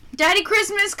Daddy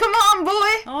Christmas, come on,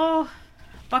 boy! Oh,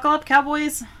 buckle up,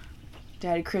 cowboys.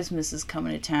 Daddy Christmas is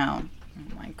coming to town.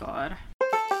 Oh my god.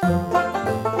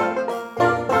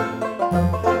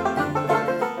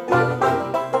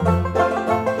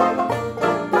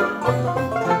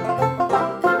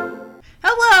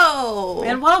 Hello!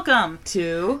 And welcome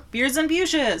to Beers and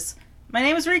Bushes. My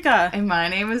name is Rika. And my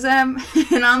name is Em.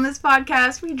 And on this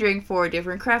podcast, we drink 4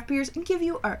 different craft beers and give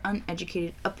you our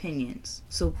uneducated opinions.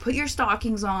 So put your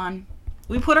stockings on.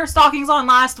 We put our stockings on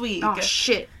last week. Oh,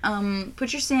 shit.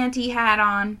 Put your Santa hat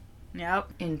on.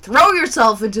 Yep. And throw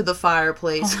yourself into the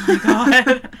fireplace. Oh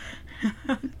my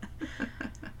god.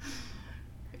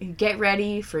 And get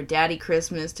ready for Daddy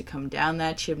Christmas to come down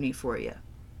that chimney for you.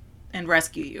 And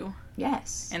rescue you.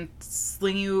 Yes. And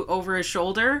sling you over his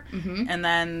shoulder. Mm-hmm. And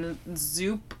then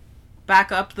zoop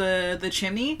back up the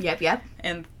chimney. Yep.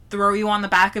 And throw you on the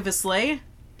back of his sleigh.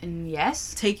 And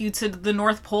yes. Take you to the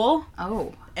North Pole.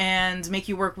 Oh. And make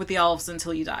you work with the elves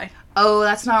until you die. Oh,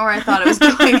 that's not where I thought it was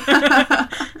going.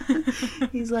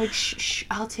 He's like, shh,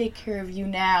 I'll take care of you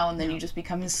now. And then you just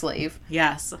become his slave.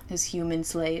 Yes. His human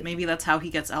slave. Maybe that's how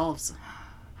he gets elves.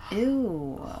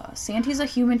 Ew. Santa's a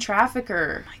human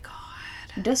trafficker. Oh my god.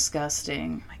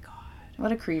 Disgusting. Oh my god.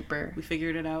 What a creeper. We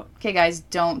figured it out. Okay, guys,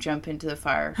 don't jump into the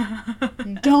fire.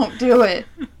 Don't do it.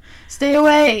 Stay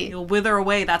away. You'll wither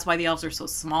away. That's why the elves are so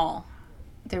small.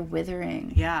 They're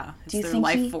withering. Yeah. It's Do you their think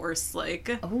life force,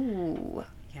 like. Oh.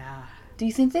 Yeah. Do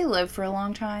you think they live for a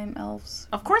long time, elves?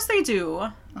 Of course they do.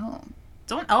 Oh.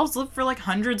 Don't elves live for like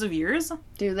hundreds of years?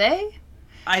 Do they?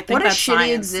 I think What a that's shitty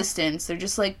science. existence. They're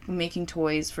just like making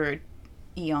toys for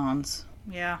eons.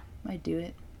 Yeah. I'd do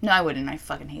it. No, I wouldn't. I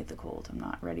fucking hate the cold. I'm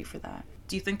not ready for that.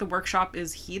 Do you think the workshop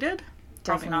is heated?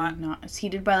 Probably Definitely not. It's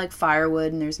heated by like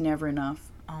firewood and there's never enough.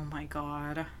 Oh my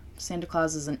god. Santa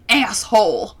Claus is an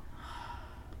asshole.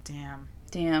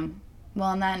 Damn. Well,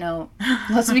 on that note,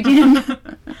 let's begin.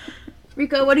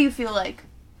 Rico, what do you feel like?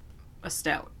 A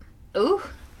stout. Ooh.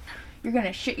 You're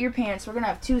gonna shit your pants. We're gonna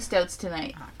have 2 stouts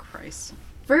tonight. Oh, Christ.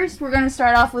 First, we're gonna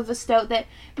start off with a stout that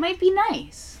might be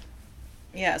nice.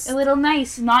 Yes. A little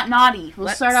nice, not naughty. We'll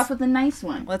start off with a nice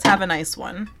one. Let's have a nice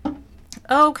one.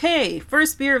 Okay,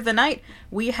 first beer of the night,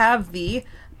 we have the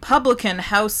Publican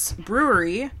House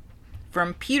Brewery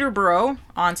from Peterborough,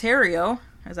 Ontario.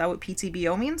 Is that what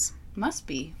PTBO means? Must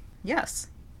be. Yes.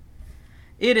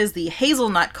 It is the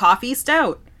Hazelnut Coffee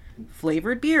Stout.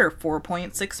 Flavored beer,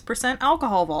 4.6%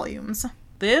 alcohol volumes.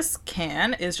 This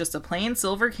can is just a plain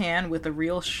silver can with a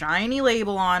real shiny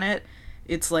label on it.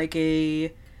 It's like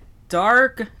a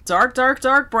dark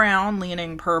brown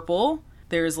leaning purple.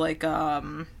 There's like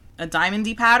a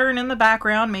diamondy pattern in the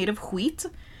background made of wheat.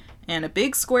 And a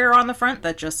big square on the front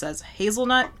that just says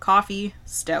Hazelnut Coffee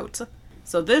Stout.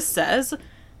 So this says,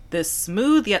 this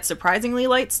smooth yet surprisingly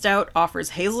light stout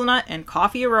offers hazelnut and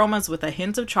coffee aromas with a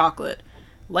hint of chocolate.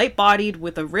 Light-bodied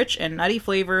with a rich and nutty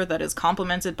flavor that is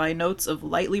complemented by notes of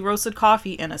lightly roasted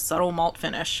coffee and a subtle malt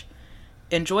finish.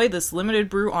 Enjoy this limited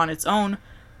brew on its own,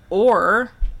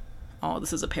 or... Oh,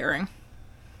 this is a pairing.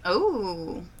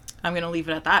 Oh. I'm gonna leave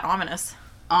it at that. Ominous.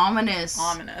 Ominous.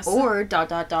 Or ...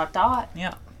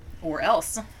 Yeah. Or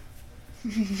else.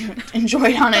 Enjoy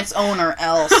it on its own or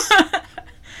else.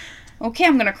 Okay,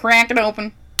 I'm gonna crack it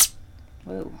open.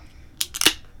 Whoa.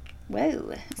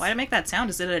 Whoa. Why did it make that sound?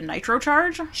 Is it a nitro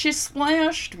charge? She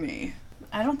splashed me.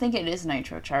 I don't think it is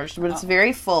nitro charged, but it's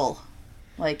very full.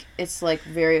 Like, it's like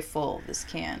very full, this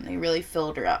can. They really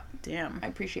filled her up. Damn. I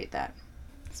appreciate that.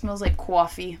 It smells like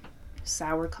coffee.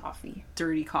 Sour coffee.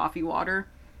 Dirty coffee water.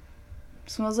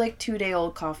 It smells like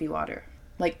 2-day-old coffee water.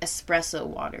 Like espresso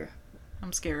water.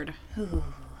 I'm scared. Ooh.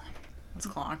 Let's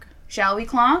clonk. Shall we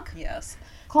clonk? Yes.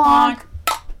 Clonk.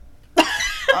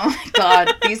 Oh my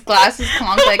god, these glasses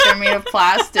clonk like they're made of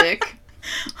plastic.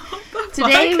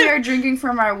 Today we are drinking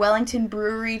from our Wellington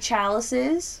Brewery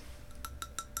chalices.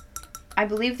 I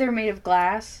believe they're made of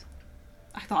glass.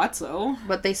 I thought so.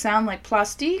 But they sound like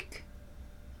plastique.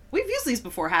 We've used these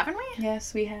before, haven't we?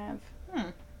 Yes, we have.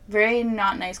 Very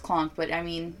not nice clonk, but I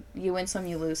mean, you win some,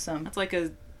 you lose some. That's like a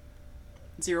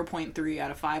 0.3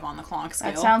 out of 5 on the clonk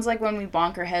scale. That sounds like when we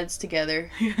bonk our heads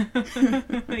together.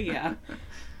 Yeah.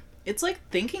 It's like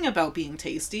thinking about being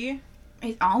tasty.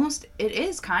 It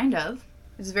is kind of.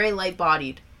 It's very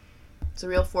light-bodied. It's a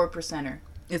real 4%er.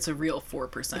 It's a real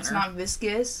 4%er. It's not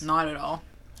viscous. Not at all.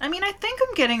 I mean, I think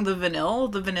I'm getting the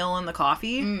vanilla in the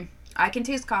coffee. I can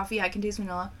taste coffee. I can taste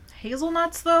vanilla.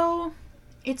 Hazelnuts, though?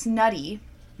 It's nutty.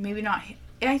 Maybe not.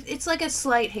 It's like a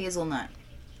slight hazelnut.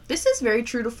 This is very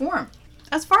true to form.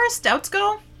 As far as stouts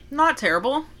go, not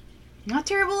terrible. Not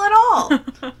terrible at all.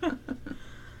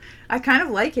 I kind of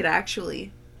like it,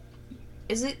 actually.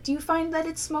 Do you find that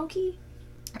it's smoky?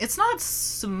 It's not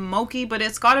smoky, but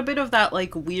it's got a bit of that,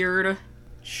 like, weird,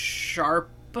 sharp,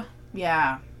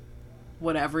 Yeah.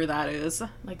 whatever that is.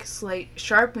 Like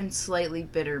sharp and slightly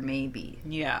bitter, maybe.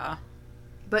 Yeah.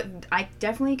 But I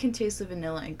definitely can taste the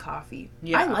vanilla in coffee.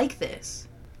 Yeah. I like this.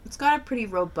 It's got a pretty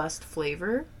robust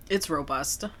flavor, It's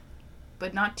robust.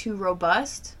 but not too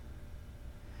robust.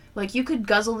 Like, you could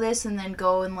guzzle this and then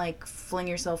go and, like, fling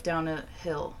yourself down a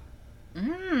hill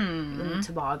in a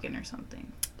toboggan or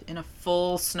something. In a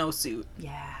full snowsuit.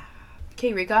 Yeah.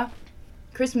 Okay, Rika.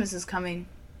 Christmas is coming.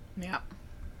 Yeah.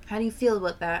 How do you feel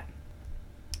about that?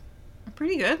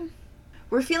 Pretty good.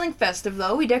 We're feeling festive,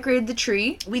 though. We decorated the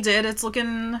tree. We did. It's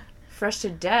looking... Fresh to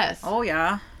death. Oh,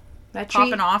 yeah. That tree,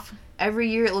 Popping off. every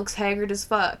year it looks haggard as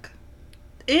fuck.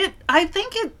 I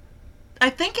think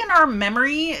in our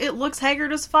memory it looks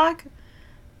haggard as fuck.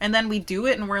 And then we do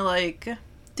it and we're like,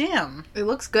 damn. It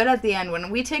looks good at the end. When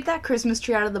we take that Christmas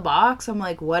tree out of the box, I'm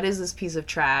like, what is this piece of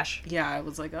trash? Yeah, I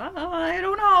was like, oh, I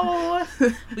don't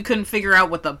know. We couldn't figure out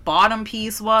what the bottom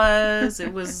piece was.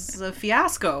 It was a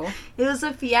fiasco. It was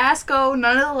a fiasco.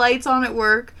 None of the lights on it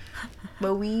work.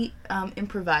 But we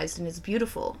improvised, and it's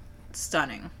beautiful.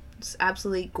 Stunning. It's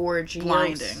absolutely gorgeous.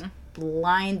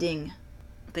 Blinding.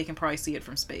 They can probably see it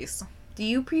from space. Do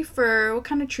you prefer, what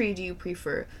kind of tree do you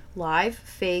prefer? Live,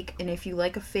 fake, and if you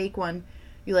like a fake one,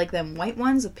 you like them white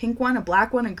ones, a pink one, a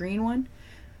black one, a green one?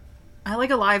 I like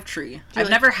a live tree. I've like-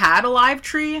 never had a live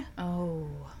tree, Oh.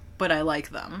 but I like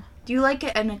them. Do you like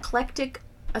an eclectic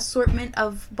assortment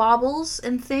of baubles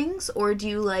and things, or do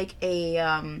you like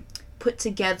a put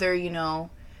together,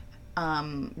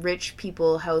 rich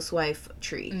people housewife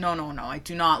tree? No. I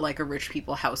do not like a rich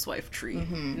people housewife tree.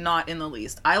 Not in the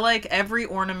least. I like every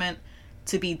ornament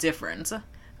to be different.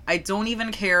 I don't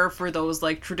even care for those,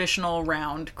 like, traditional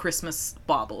round Christmas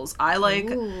baubles. I like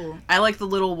the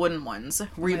little wooden ones,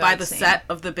 where you buy the same. set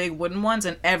of the big wooden ones,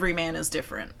 and every man is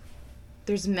different.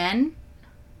 There's men?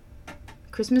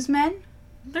 Christmas men?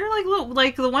 They're like little,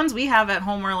 like the ones we have at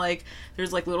home are like,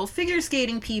 there's like little figure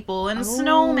skating people and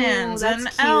snowmen that's and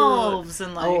cute. elves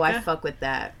and like... Oh, I fuck with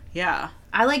that. Yeah.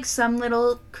 I like some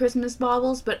little Christmas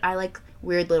baubles, but I like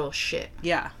weird little shit.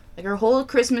 Yeah. Like, our whole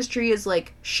Christmas tree is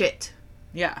like shit.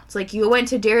 Yeah. It's like you went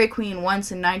to Dairy Queen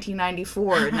once in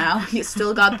 1994. Now you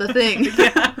still got the thing.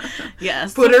 Yeah.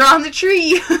 Yes. Put her on the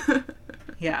tree.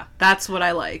 Yeah. That's what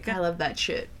I like. I love that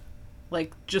shit.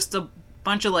 Like, just a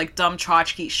bunch of like dumb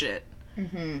tchotchke shit.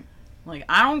 Mm-hmm. Like,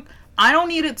 I don't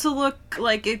need it to look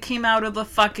like it came out of the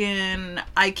fucking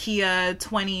IKEA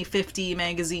 2050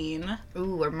 magazine.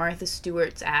 Ooh, or Martha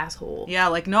Stewart's asshole. Yeah,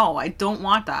 like, no, I don't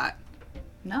want that.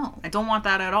 No, I don't want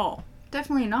that at all.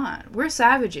 definitely not. We're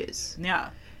savages.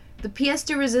 Yeah. The pièce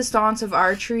de résistance of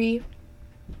our tree,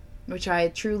 which I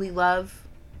truly love,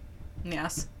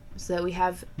 Yes. is that we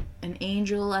have an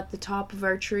angel at the top of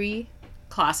our tree.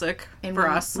 Classic And for we,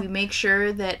 us. we make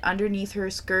sure that underneath her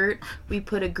skirt, we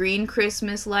put a green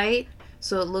Christmas light,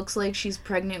 so it looks like she's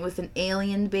pregnant with an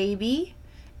alien baby.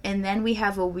 And then we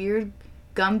have a weird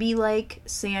Gumby-like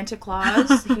Santa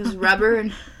Claus who's rubber,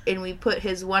 and we put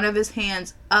one of his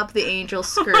hands up the angel's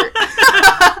skirt.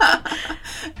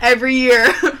 Every year.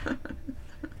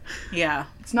 Yeah.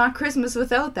 It's not Christmas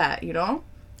without that, you know?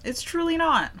 It's truly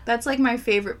not. That's like my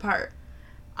favorite part.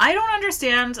 I don't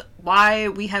understand why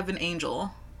we have an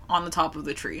angel on the top of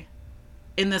the tree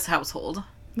in this household.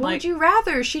 What Like, would you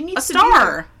rather? She needs a to be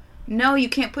star No, you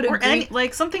can't put a or green...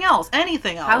 like something else,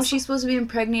 anything else. How is she supposed to be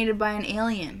impregnated by an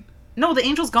alien? No, the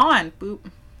angel's gone. Boop.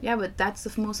 Yeah, but that's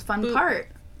the most fun Boop. part.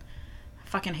 I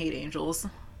fucking hate angels.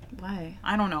 Why?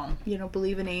 I don't know. You don't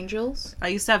believe in angels? I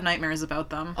used to have nightmares about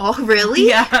them. Oh, really?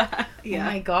 Yeah. Oh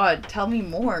my god, tell me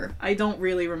more. I don't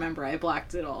really remember. I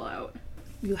blacked it all out.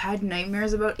 You had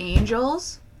nightmares about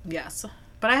angels? Yes.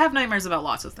 But I have nightmares about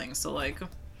lots of things, so like...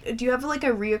 Do you have like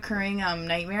a reoccurring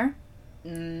nightmare?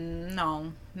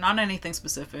 No. Not anything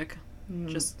specific.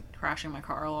 Just crashing my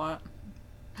car a lot.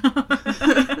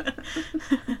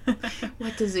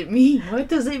 What does it mean? What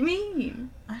does it mean?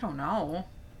 I don't know.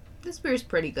 This beer's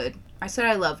pretty good. I said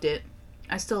I loved it.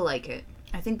 I still like it.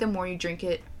 I think the more you drink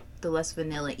it, the less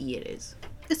vanilla-y it is.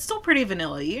 It's still pretty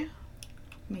vanilla-y,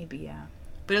 Maybe, yeah.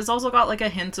 but it's also got like a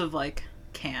hint of like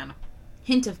can.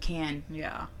 Hint of can.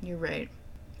 Yeah. You're right.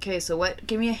 Okay, so what?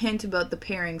 Give me a hint about the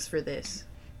pairings for this.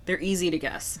 They're easy to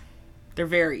guess. They're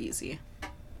very easy.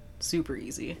 Super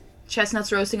easy.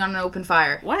 Chestnuts roasting on an open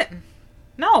fire. What?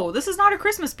 No, this is not a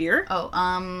Christmas beer.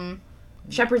 Oh,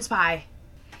 shepherd's pie.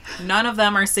 None of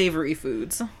them are savory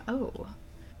foods. Oh.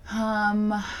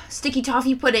 Sticky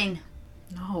toffee pudding.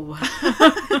 No.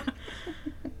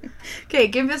 Okay,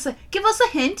 give us a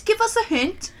hint. Give us a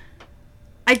hint.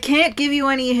 I can't give you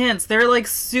any hints. They're like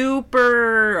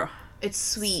super... It's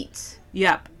sweet.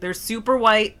 Yep. They're super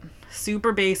white,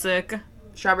 super basic.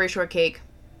 Strawberry shortcake.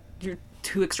 You're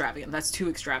too extravagant. That's too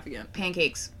extravagant.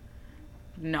 Pancakes.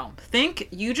 No. Think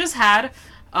you just had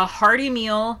a hearty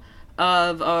meal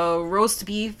of a roast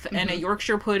beef and a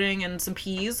Yorkshire pudding and some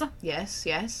peas. Yes,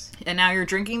 yes. And now you're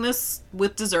drinking this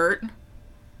with dessert.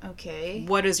 Okay.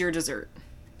 What is your dessert?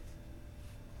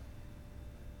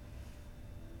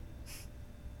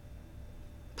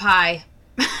 Pie.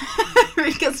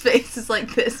 Rika's face is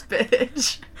like this,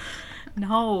 bitch.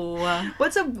 No.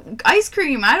 What's a ice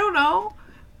cream? I don't know.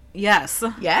 Yes.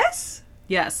 Yes?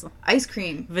 Yes. Ice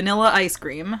cream. Vanilla ice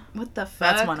cream. What the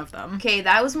fuck? That's one of them. Okay,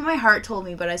 that was what my heart told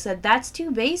me, but I said that's too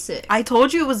basic. I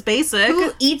told you it was basic.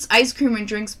 Who eats ice cream and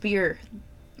drinks beer?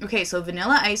 Okay, so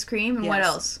vanilla ice cream and what Yes.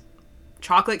 else?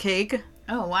 Chocolate cake.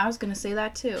 Oh, well, I was gonna say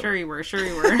that too. Sure you were.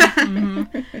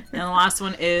 Mhm. And the last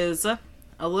one is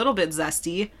a little bit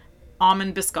zesty.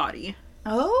 Almond biscotti.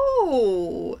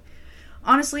 Oh.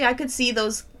 Honestly, I could see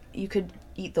those. You could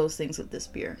eat those things with this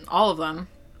beer. All of them.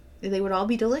 They would all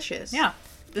be delicious. Yeah.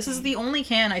 This is the only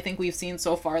can I think we've seen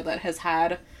so far that has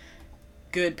had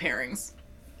good pairings.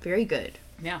 Very good.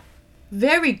 Yeah.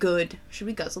 Very good. Should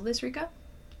we guzzle this, Rika?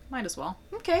 Might as well.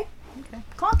 Okay. Okay.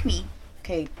 Clonk me.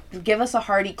 Okay, give us a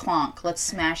hearty clonk. Let's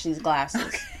smash these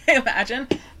glasses. Imagine.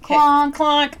 Clonk.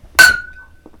 Clonk.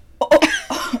 Oh.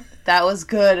 That was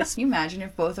good. Can you imagine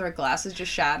if both our glasses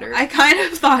just shattered? I kind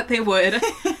of thought they would,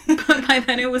 but by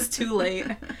then it was too late.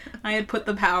 I had put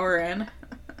the power in.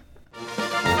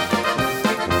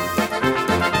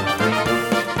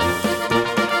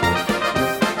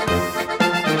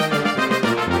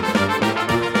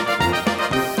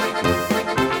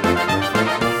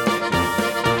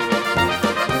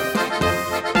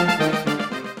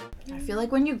 I feel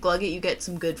like when you glug it, you get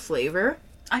some good flavor.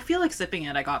 I feel like sipping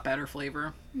it, I got better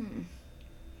flavor.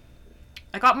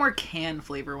 I got more can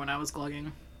flavor when I was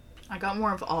glugging. I got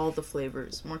more of all the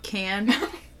flavors. More can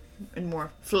and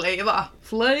more flavor.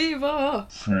 Flavor.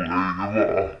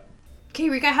 Okay,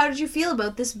 Rika, how did you feel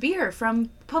about this beer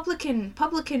from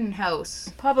Publican House?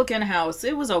 Publican House,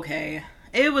 it was okay.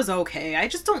 It was okay. I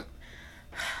just don't...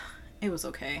 It was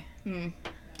okay.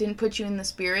 Didn't put you in the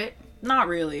spirit? Not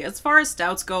really. As far as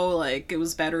stouts go, like, it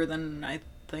was better than I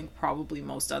think probably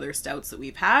most other stouts that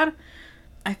we've had.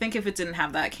 I think if it didn't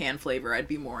have that can flavor, I'd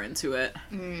be more into it.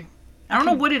 I don't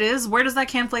know what it is. Where does that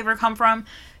can flavor come from?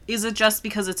 Is it just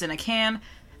because it's in a can?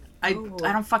 I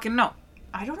don't fucking know.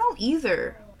 I don't know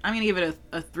either. I'm gonna give it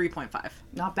a 3.5.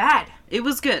 Not bad. It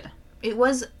was good. It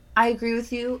was, I agree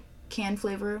with you, can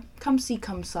flavor. Come see,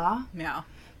 come saw. Yeah.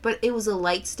 But it was a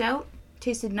light stout.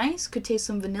 Tasted nice. Could taste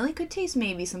some vanilla. Could taste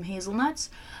maybe some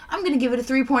hazelnuts. I'm going to give it a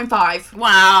 3.5.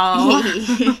 Wow.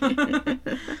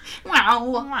 Wow.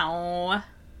 Wow.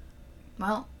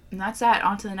 Well, and that's that.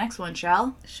 On to the next one,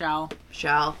 shall? Shall.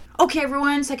 Okay,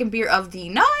 everyone. Second beer of the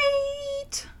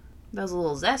night. That was a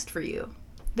little zest for you.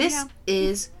 This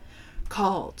is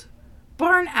called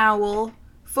Barn Owl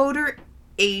Fodder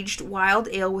Aged Wild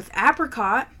Ale with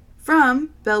Apricot from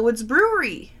Bellwoods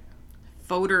Brewery.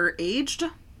 Fodder aged?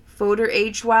 Fodder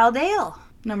Aged Wild Ale,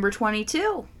 number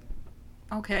 22.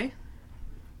 Okay.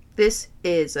 This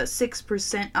is a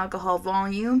 6% alcohol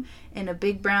volume in a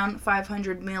big brown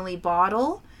 500 ml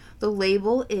bottle. The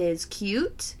label is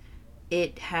cute.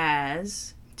 It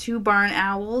has two barn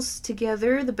owls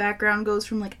together. The background goes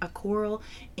from like a coral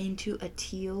into a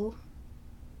teal.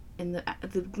 And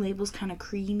the label's kind of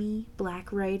creamy,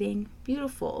 black writing.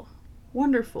 Beautiful.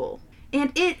 Wonderful.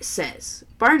 And it says,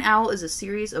 Barn Owl is a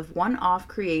series of one-off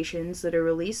creations that are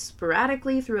released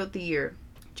sporadically throughout the year,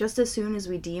 just as soon as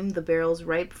we deem the barrels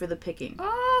ripe for the picking.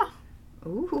 Ah.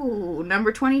 Ooh.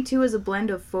 Number 22 is a blend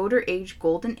of Fodder-aged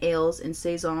golden ales and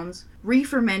saisons,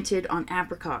 re-fermented on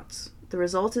apricots. The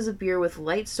result is a beer with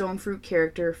light stone fruit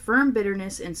character, firm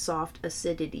bitterness, and soft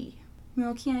acidity.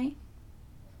 Okay.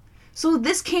 So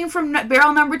this came from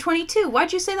barrel number 22.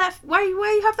 Why'd you say that? Why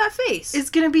you have that face? It's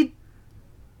gonna be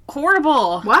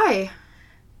horrible. Why?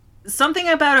 Something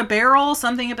about a barrel,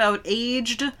 something about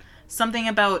aged, something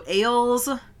about ales,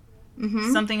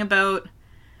 something about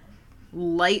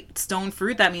light stone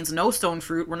fruit. That means no stone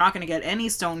fruit. We're not going to get any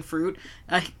stone fruit.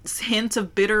 A hint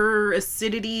of bitter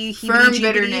acidity. Firm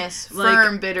bitterness.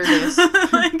 Firm bitterness.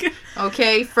 Like,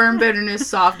 okay, firm bitterness,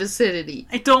 soft acidity.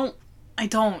 I don't.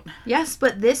 Yes,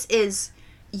 but this is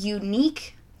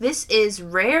unique. This is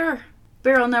rare.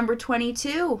 Barrel number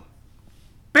 22.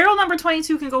 Barrel number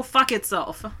 22 can go fuck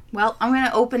itself. Well, I'm going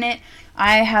to open it.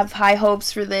 I have high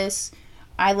hopes for this.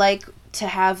 I like to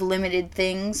have limited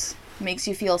things. Makes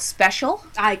you feel special.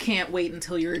 I can't wait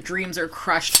until your dreams are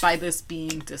crushed by this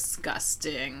being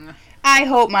disgusting. I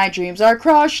hope my dreams are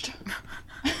crushed.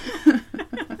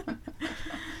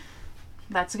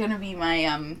 That's gonna be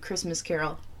my Christmas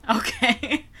carol.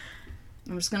 Okay.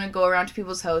 I'm just gonna go around to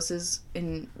people's houses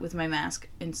with my mask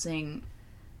and sing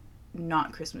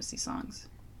not Christmassy songs.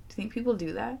 Do you think people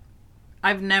do that?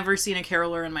 I've never seen a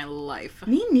caroler in my life.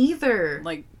 Me neither.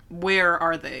 Like, where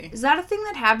are they? Is that a thing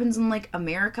that happens in, like,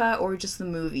 America or just the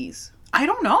movies? I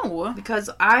don't know. Because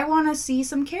I want to see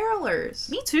some carolers.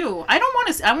 Me too. I don't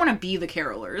want to... I want to be the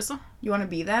carolers. You want to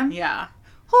be them? Yeah.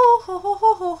 Ho, ho, ho,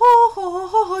 ho, ho, ho, ho,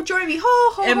 ho, ho, join me, ho,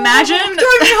 ho, Imagine... ho, ho,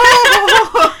 join me, ho,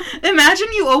 ho, ho. Imagine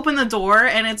you open the door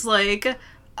and it's, like,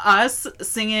 us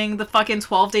singing the fucking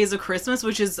 12 Days of Christmas,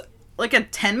 which is, like, a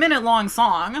 10-minute long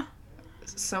song.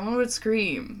 Someone would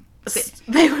scream.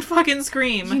 They would fucking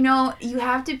scream. You know, you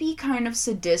have to be kind of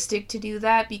sadistic to do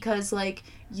that because, like,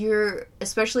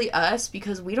 especially us,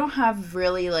 because we don't have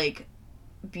really, like,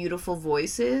 beautiful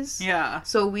voices. Yeah.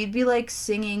 So we'd be, like,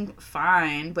 singing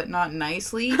fine, but not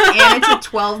nicely. And it's a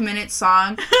 12-minute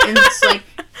song. And it's, like,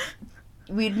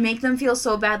 we'd make them feel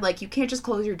so bad. Like, you can't just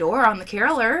close your door on the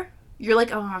caroler. You're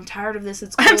like, oh, I'm tired of this.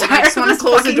 It's cold. I just want to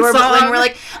close the door. Song. But when we're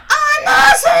like, on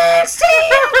the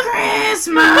 16th of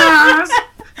Christmas.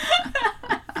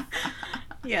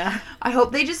 Yeah. I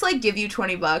hope they just, like, give you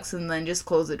 $20 and then just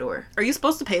close the door. Are you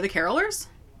supposed to pay the carolers?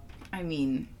 I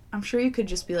mean, I'm sure you could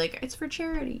just be like, it's for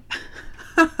charity.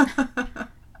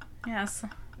 Yes.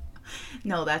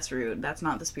 No, that's rude. That's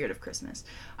not the spirit of Christmas.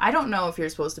 I don't know if you're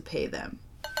supposed to pay them.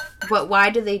 But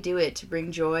why do they do it? To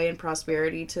bring joy and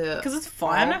prosperity to... Because it's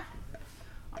fun. all?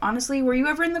 Honestly, were you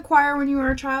ever in the choir when you were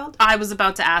a child? I was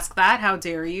about to ask that. How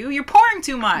dare you? You're pouring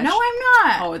too much. No, I'm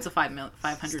not. Oh, it's a 500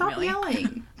 Stop million.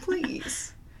 yelling,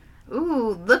 please.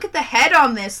 Ooh, look at the head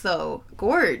on this, though.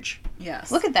 Gorge.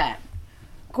 Yes. Look at that.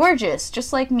 Gorgeous,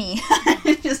 just like me.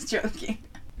 Just joking.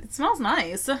 It smells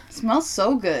nice. It smells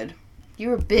so good. You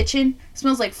were bitching. It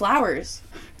smells like flowers.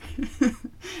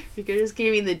 You could just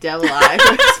give me the devil eye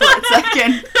for a split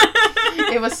second.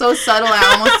 It was so subtle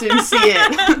I almost didn't see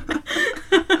it.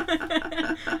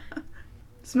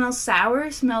 Smells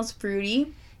sour, smells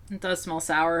fruity. It does smell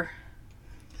sour.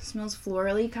 Smells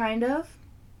florally, kind of.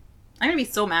 I'm gonna be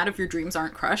so mad if your dreams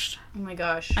aren't crushed. Oh my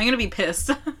gosh. I'm gonna be pissed.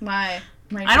 My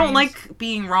I don't like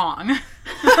being wrong.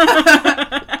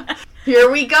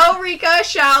 Here we go, Rika,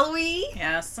 shall we?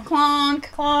 Yes. Clonk.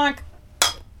 Clonk.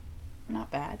 Not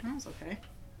bad. That was okay.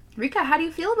 Rika, how do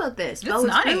you feel about this? It's Bella's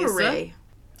nice. Brewery.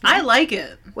 I like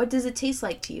it. What does it taste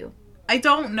like to you? I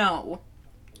don't know.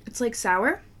 It's like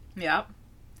sour? Yeah.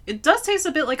 It does taste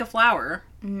a bit like a flower.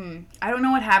 I don't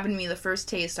know what happened to me the first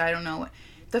taste. I don't know what...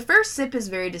 The first sip is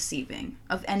very deceiving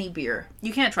of any beer.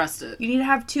 You can't trust it. You need to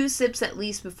have 2 sips at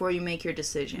least before you make your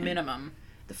decision. Minimum.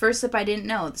 The first sip I didn't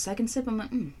know. The second sip I'm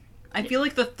like, I feel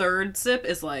like the third sip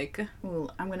is like... Ooh,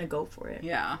 I'm gonna go for it.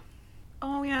 Yeah.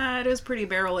 Oh yeah, it is pretty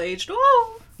barrel aged.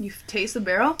 Oh! You taste the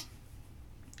barrel?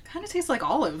 Kind of tastes like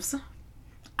olives.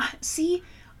 See,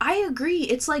 I agree.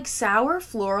 It's like sour,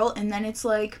 floral, and then it's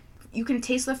like... You can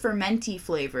taste the fermenty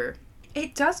flavor.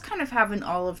 It does kind of have an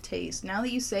olive taste. Now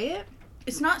that you say it,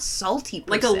 it's not salty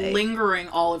per Like se. a lingering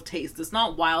olive taste. It's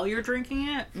not while you're drinking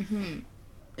it. Mm-hmm.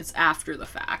 It's after the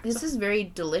fact. This is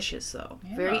very delicious, though.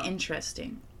 Yeah. Very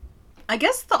interesting. I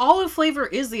guess the olive flavor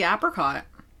is the apricot.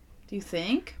 Do you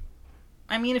think?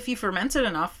 I mean, if you ferment it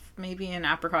enough, maybe an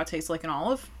apricot tastes like an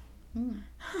olive.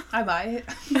 I buy it.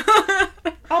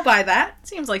 I'll buy that.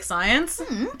 Seems like science.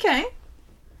 Okay.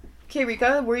 Okay,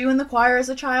 Rika, were you in the choir as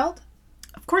a child?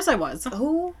 Of course I was.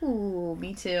 Oh,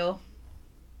 me too.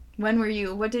 When were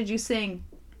you? What did you sing?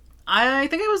 I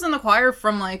think I was in the choir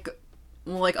from like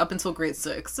up until grade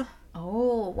 6.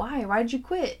 Oh, why? Why did you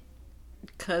quit?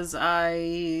 Because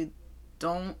I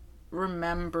don't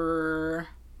remember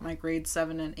my grade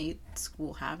 7 and 8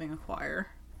 school having a choir.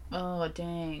 Oh,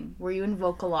 dang. Were you in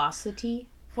Vocalosity?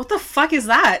 What the fuck is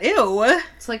that? Ew.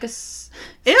 It's like a...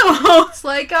 Ew. It's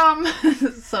like,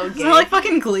 so gay. Is that like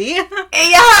fucking Glee? Yeah,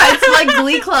 it's like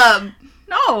Glee Club.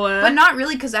 No. But not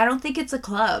really, because I don't think it's a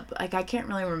club. Like, I can't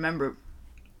really remember.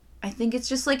 I think it's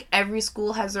just like every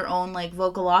school has their own, like,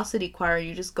 Vocalosity choir.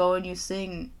 You just go and you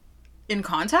sing. In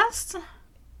contest?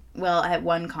 Well, at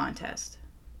one contest.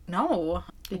 No.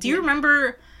 Do you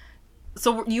remember...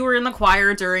 So you were in the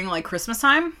choir during, like, Christmas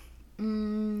time?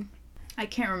 I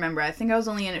can't remember. I think I was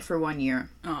only in it for 1 year.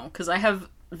 Oh, because I have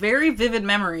very vivid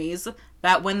memories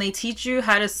that when they teach you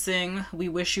how to sing We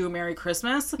Wish You a Merry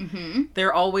Christmas, Mm-hmm.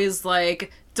 they're always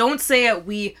like, don't say it,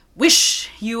 we wish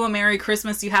you a Merry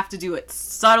Christmas, you have to do it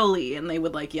subtly. And they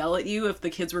would like yell at you if the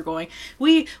kids were going,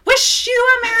 we wish you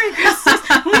a Merry Christmas,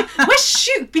 we wish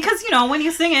you, because, you know, when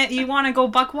you sing it, you want to go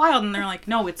buck wild, and they're like,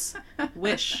 no, it's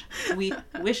wish, we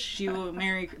wish you a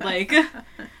Merry, like,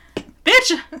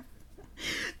 bitch!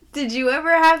 Did you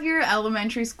ever have your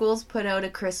elementary schools put out a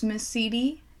Christmas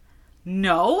CD?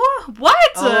 No? What?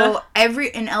 Oh,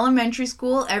 in elementary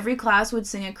school, every class would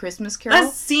sing a Christmas carol.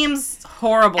 That seems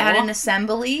horrible. At an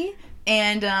assembly,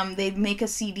 and they'd make a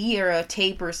CD or a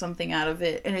tape or something out of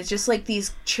it, and it's just like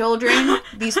these children,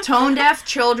 these tone-deaf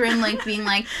children, like being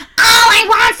like, all I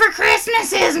want for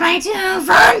Christmas is my 2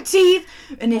 front teeth,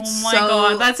 and it's oh my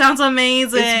god, that sounds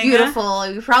amazing. It's beautiful.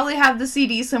 We probably have the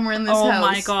CD somewhere in this house. Oh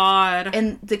my god.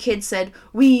 And the kid said,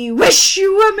 we wish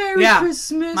you a Merry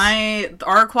Christmas.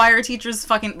 Our choir teachers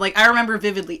fucking, like, I remember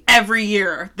vividly, every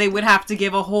year, they would have to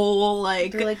give a whole,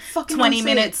 like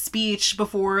 20-minute speech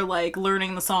before, like,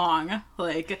 learning the song.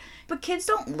 Like, but kids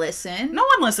don't listen. No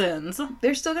one listens.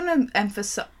 They're still gonna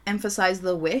emphasize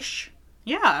the wish.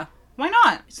 Yeah. Why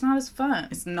not? It's not as fun.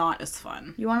 It's not as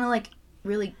fun. You want to, like,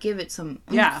 really give it some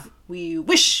oomph. Yeah. We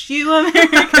wish you a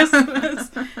Merry Christmas.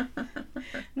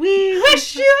 We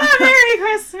wish you a Merry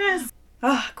Christmas.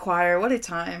 Ah, choir, what a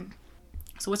time.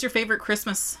 So what's your favorite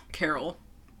Christmas carol?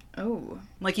 Oh.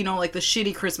 Like, you know, like the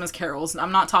shitty Christmas carols.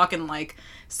 I'm not talking, like,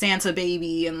 Santa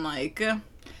Baby and, like,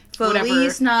 whatever.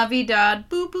 Feliz Navidad.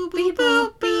 Boop, boop, boop, Beep,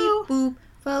 boop, boop, beep, boop.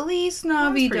 Feliz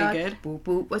Navidad. That's pretty good. Boop,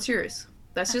 boop. What's yours?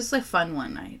 That's just a fun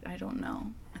one. I don't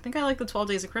know. I think I like the 12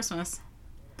 Days of Christmas.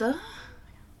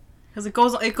 Because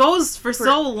it goes for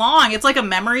so long. It's like a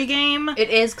memory game. It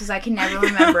is, because I can never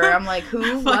remember. I'm like, who?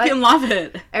 I what? fucking love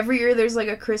it. Every year there's like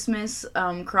a Christmas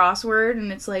crossword,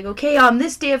 and it's like, okay, on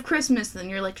this day of Christmas, then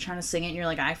you're like trying to sing it, and you're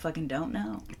like, I fucking don't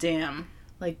know. Damn.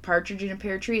 Like Partridge in a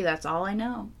Pear Tree, that's all I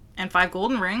know. And 5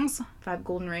 golden rings. 5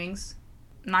 golden rings.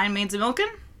 9 maids a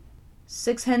milking.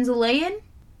 6 hens a laying.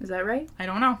 Is that right? I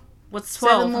don't know. What's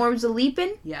 12? 7 lords a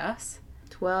leaping. Yes.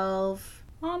 12.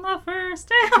 On the first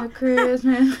day of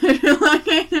Christmas.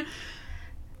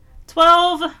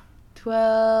 12.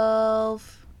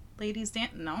 12. Ladies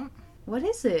dance. No. What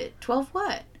is it? 12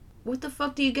 what? What the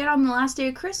fuck do you get on the last day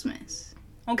of Christmas?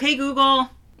 Okay,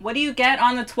 Google. What do you get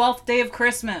on the 12th day of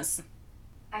Christmas?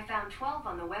 I found 12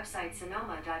 on the website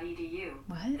sonoma.edu.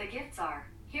 What? The gifts are,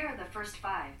 here are the first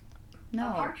 5. No.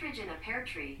 A partridge in a pear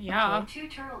tree. Yeah. 2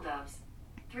 turtle doves.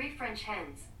 3 French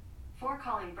hens. 4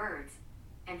 calling birds.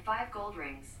 And 5 gold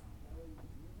rings.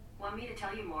 Want me to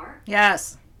tell you more?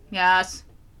 Yes. Yes.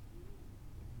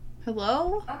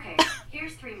 Hello? Okay,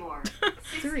 here's 3 more.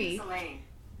 6 3. geese a laying.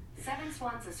 7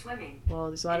 swans a swimming. Well,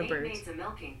 there's a lot and of 8 birds. maids a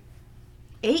milking.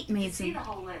 8 To maids see the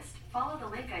whole list, follow the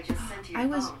link I just sent to your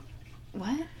phone.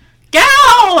 What? Gal!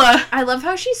 I love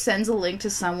how she sends a link to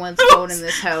someone's phone in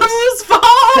this house. Whose phone?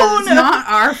 Because it's not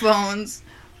our phones.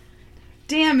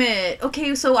 Damn it.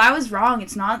 Okay, so I was wrong.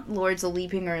 It's not Lords a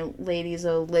Leaping or Ladies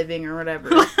a Living or whatever.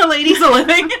 Ladies a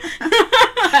living?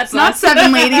 That's not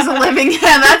 7 ladies a living.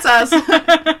 Yeah, that's us.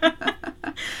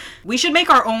 We should make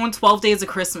our own 12 Days of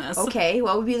Christmas. Okay,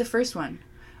 what would be the first one?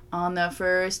 On the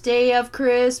first day of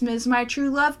Christmas, my true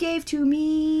love gave to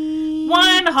me.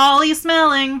 1 holly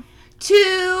smelling.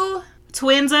 2.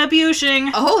 Twins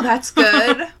abusing. Oh, that's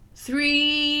good.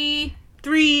 3.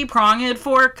 3 pronged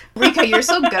fork. Rika, you're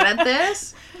so good at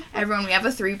this. Everyone, we have a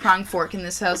 3-pronged fork in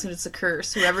this house, and it's a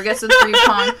curse. Whoever gets a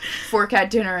 3-pronged fork at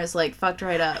dinner is, like, fucked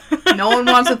right up. No one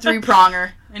wants a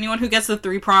 3-pronger. Anyone who gets the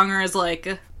 3-pronger is,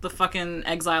 like, the fucking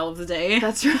exile of the day.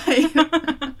 That's right.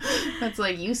 That's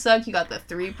like, you suck, you got the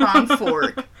 3-pronged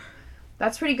fork.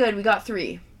 That's pretty good. We got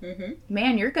 3. Mm-hmm.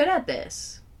 Man, you're good at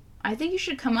this. I think you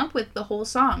should come up with the whole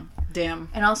song. Damn.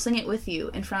 And I'll sing it with you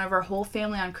in front of our whole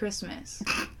family on Christmas.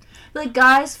 Like,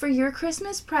 guys, for your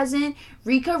Christmas present,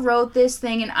 Rika wrote this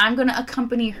thing, and I'm going to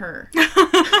accompany her.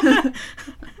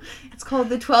 It's called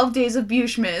the 12 Days of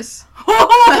Bushmas.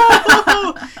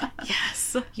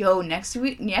 Yes. Yo, next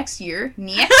year,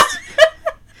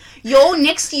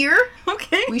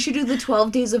 Okay. we should do the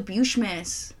 12 Days of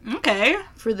Bushmas Okay.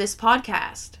 for this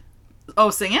podcast.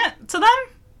 Oh, sing it to them?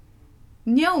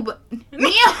 No, but...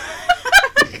 Neil!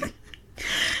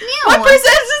 What percentage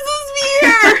is this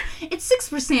beer? It's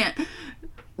 6%.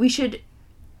 We should...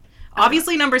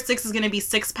 Obviously, number 6 is going to be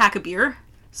 6-pack of beer.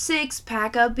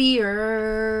 6-pack of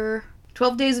beer.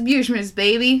 12 Days of Bushmas,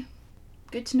 baby.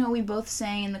 Good to know we both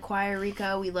sang in the choir,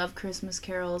 Rika. We love Christmas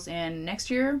carols. And next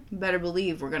year, better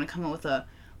believe we're going to come up with a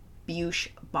Bush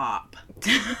Bop.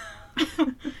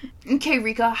 Okay,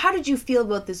 Rika, how did you feel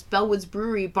about this Bellwoods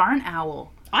Brewery Barn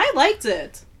Owl? I liked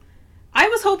it. I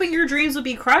was hoping your dreams would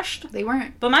be crushed, They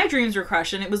weren't. but my dreams were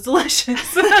crushed, and it was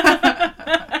delicious.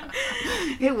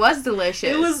 It was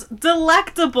delicious. It was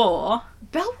delectable.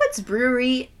 Bellwood's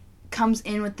Brewery comes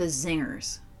in with the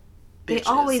zingers. They Bitches.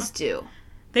 always do.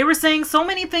 They were saying so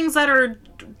many things that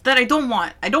I don't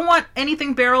want. I don't want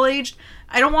anything barrel aged.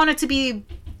 I don't want it to be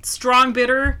strong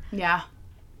bitter Yeah.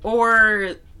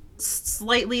 or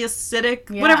slightly acidic.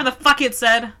 Yeah. Whatever the fuck it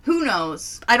said. Who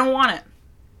knows? I don't want it.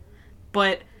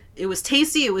 But it was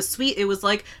tasty. It was sweet.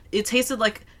 It tasted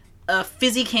like a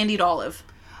fizzy candied olive.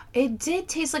 It did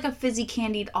taste like a fizzy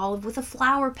candied olive with a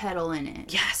flower petal in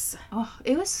it. Yes. Oh,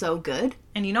 it was so good.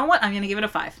 And you know what? I'm gonna give it a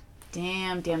 5.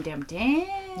 Damn.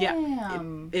 Yeah.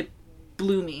 It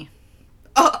blew me.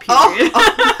 Oh, Period.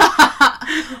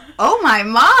 oh my.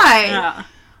 Yeah.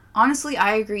 Honestly,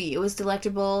 I agree. It was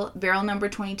delectable. Barrel number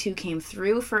 22 came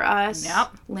through for us.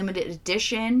 Yep. Limited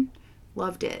edition.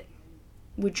 Loved it.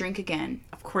 Would drink again.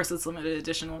 Of course, it's limited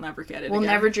edition. We'll never get it. We'll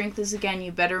again. never drink this again.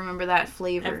 You better remember that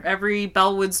flavor. Every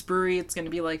Bellwoods brewery, it's gonna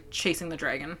be like chasing the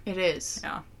dragon. It is.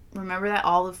 Yeah. Remember that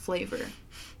olive flavor.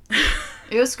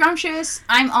 It was scrumptious.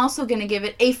 I'm also going to give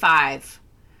it a 5.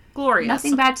 Glorious.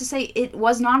 Nothing bad to say. It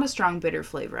was not a strong bitter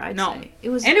flavor, I'd say. It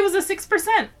was, And it was a 6%.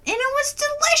 and it was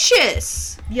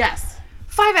delicious. Yes.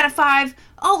 5 out of 5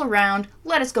 all around.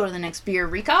 Let us go to the next beer,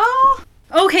 Rico.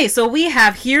 Okay, so we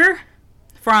have here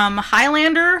from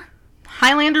Highlander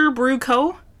Brew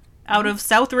Co. out of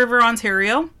South River,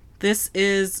 Ontario. This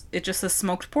is, it just says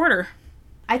smoked porter.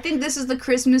 I think this is the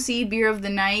Christmassy beer of the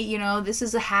night. You know, this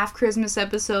is a half Christmas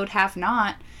episode, half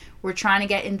not. We're trying to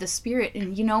get in the spirit.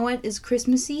 And you know what is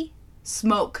Christmassy?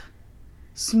 Smoke.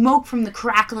 Smoke from the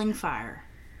crackling fire.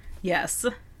 Yes.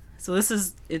 So this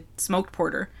is smoked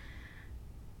porter.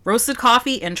 Roasted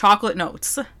coffee and chocolate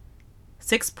notes.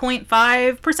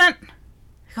 6.5%.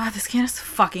 God, this can is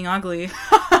fucking ugly.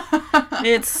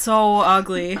 It's so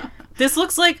ugly. This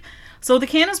looks like... So the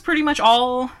can is pretty much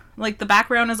all... Like, the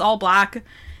background is all black.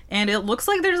 And it looks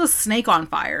like there's a snake on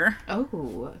fire.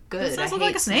 Oh, good. Does this I look hate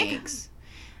like a snake? snakes.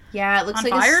 Yeah, it looks On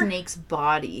like fire? a snake's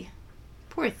body.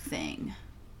 Poor thing.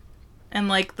 And,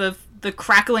 like, the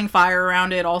crackling fire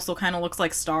around it also kind of looks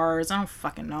like stars. I don't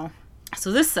fucking know.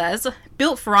 So this says,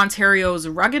 built for Ontario's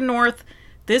rugged north,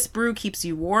 this brew keeps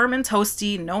you warm and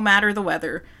toasty no matter the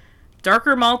weather.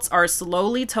 Darker malts are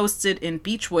slowly toasted in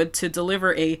beechwood to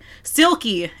deliver a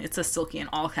silky, it says silky in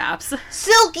all caps,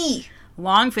 Silky!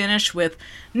 long finish with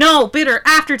no bitter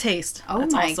aftertaste. Oh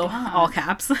That's my also God. all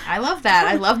caps. I love that.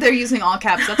 I love they're using all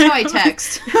caps. That's how I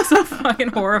text. So fucking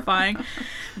horrifying.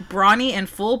 Brawny and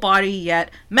full body,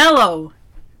 yet mellow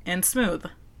and smooth.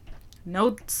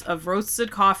 Notes of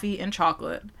roasted coffee and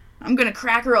chocolate. I'm gonna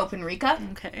crack her open, Rika.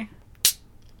 Okay.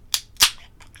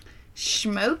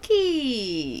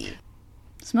 Smoky.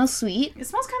 Smells sweet. It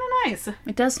smells kind of nice.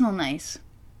 It does smell nice.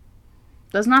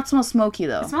 Does not smell smoky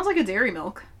though. It smells like a dairy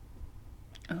milk.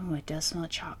 Oh, it does smell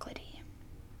chocolatey.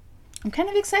 I'm kind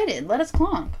of excited. Let us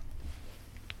clonk.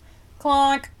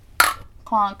 Clonk.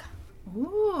 Clonk.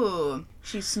 Ooh.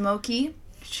 She's smoky.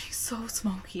 She's so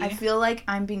smoky. I feel like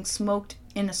I'm being smoked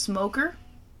in a smoker.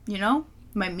 You know?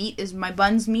 My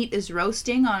bun's meat is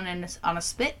roasting on a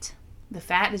spit. The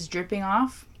fat is dripping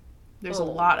off. There's a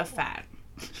lot of fat.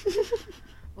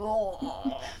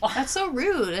 Oh. That's so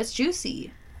rude. That's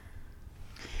juicy.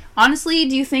 Honestly,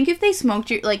 do you think if they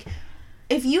smoked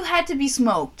if you had to be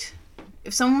smoked,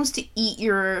 if someone was to eat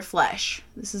your flesh,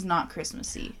 this is not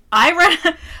Christmassy. I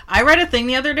read a thing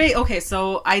the other day. Okay,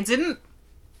 so I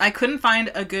couldn't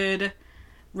find a good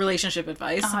relationship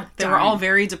advice. They were all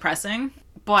very depressing,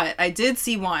 but I did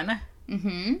see one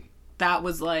that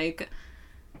was like,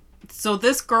 so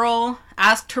this girl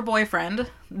asked her boyfriend,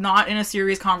 not in a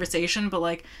serious conversation, but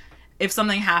like, if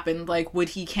something happened, like, would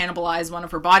he cannibalize one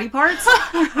of her body parts?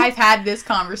 I've had this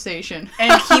conversation.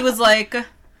 And he was like,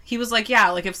 yeah,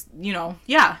 like, if,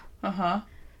 yeah. Uh-huh.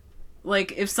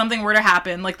 Like, if something were to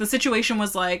happen, like, the situation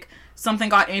was, like, something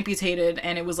got amputated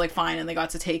and it was, like, fine and they got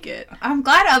to take it. I'm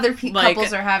glad other Like,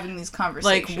 couples are having these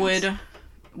conversations. Like,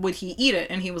 would he eat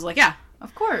it? And he was like, yeah.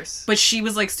 Of course. But she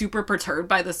was, like, super perturbed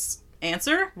by this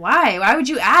answer. Why? Why would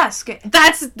you ask?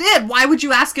 That's it. Why would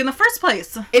you ask in the first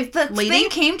place? If the Lady? thing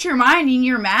came to your mind and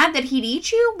you're mad that he'd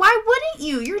eat you, why wouldn't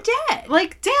you? You're dead.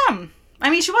 Like, damn.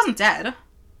 I mean, she wasn't dead.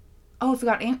 Oh, if it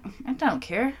got I don't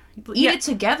care. Eat Yeah. it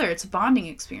together. It's a bonding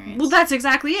experience. Well, that's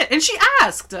exactly it. And she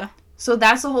asked. So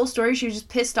that's the whole story? She was just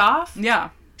pissed off?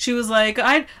 Yeah. She was like,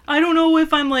 I don't know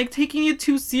if I'm, like, taking it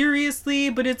too seriously,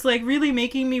 but it's, like, really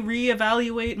making me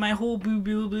reevaluate my whole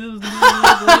boo-boo-boo.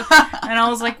 And I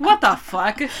was like, what the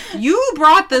fuck? You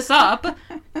brought this up,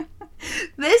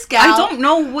 This gal. I don't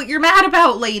know what you're mad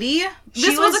about, lady. This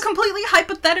was was- a completely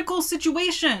hypothetical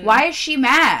situation. Why is she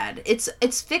mad? It's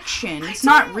fiction. It's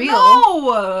not real.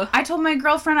 No. I told my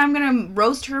girlfriend I'm gonna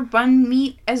roast her bun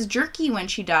meat as jerky when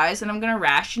she dies, and I'm gonna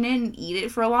ration it and eat it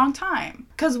for a long time.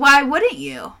 'Cause why wouldn't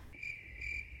you?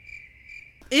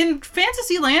 In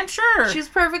Fantasyland, sure. She's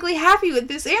perfectly happy with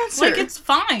this answer. like, it's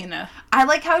fine. I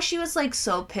like how she was, like,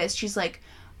 so pissed. She's like,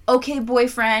 okay,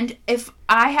 boyfriend, if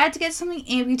I had to get something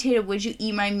amputated, would you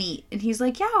eat my meat? And he's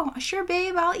like, yeah, sure,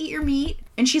 babe, I'll eat your meat.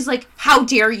 And she's like, how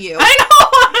dare you? I know.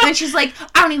 And she's like,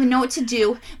 I don't even know what to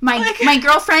do. My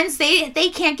girlfriends, they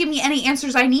can't give me any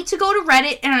answers. I need to go to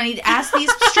Reddit and I need to ask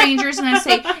these strangers and I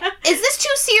say, is this too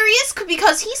serious?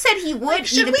 Because he said he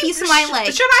would eat a piece of my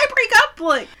leg. Should I break up?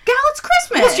 Like, Gal, it's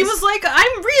Christmas. she was like,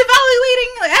 I'm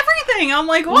reevaluating everything. I'm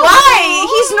like, whoa. why?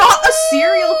 He's not a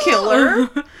serial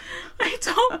killer. I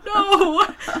don't know.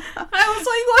 I was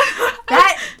like, what?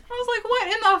 That- I was like, what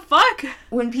in the fuck?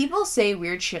 When people say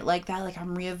weird shit like that, like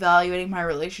I'm reevaluating my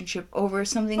relationship over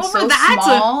something Over so that?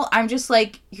 small, I'm just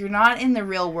like, you're not in the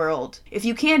real world. If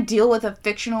you can't deal with a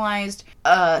fictionalized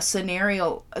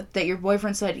scenario that your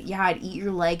boyfriend said, yeah, I'd eat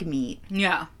your leg meat,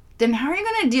 Yeah. then how are you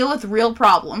gonna deal with real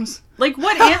problems? Like,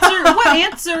 what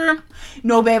answer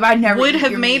No, babe, I'd never would eat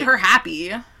have your made meat. her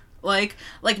happy? Like,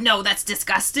 no, that's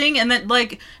disgusting. And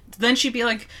then she'd be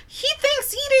like, he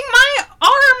thinks eating my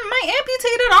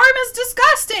amputated arm is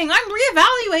disgusting. I'm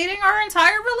reevaluating our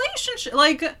entire relationship.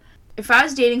 Like, If I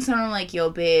was dating someone like, yo,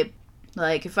 babe,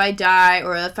 like, if I die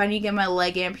or if I need to get my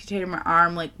leg amputated, my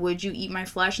arm, like, would you eat my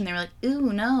flesh? And they were like,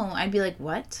 ooh, no. I'd be like,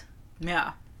 what?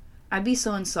 yeah. I'd be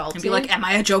so insulted. And be like, am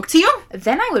I a joke to you?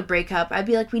 Then I would break up. I'd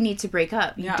be like, we need to break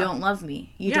up. You Yeah. don't love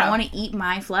me. You Yeah. don't want to eat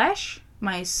my flesh?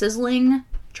 My sizzling,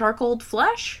 charcoaled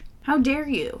flesh? How dare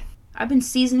you? I've been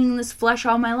seasoning this flesh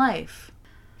all my life.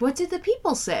 What did the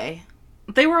people say?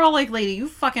 They were all like, lady, you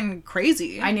fucking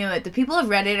crazy. I knew it. The people of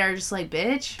Reddit are just like,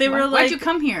 bitch. They were why'd like- you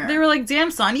come here? They were like,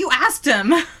 damn, son, you asked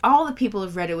him. All the people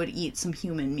of Reddit would eat some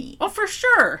human meat. Oh, for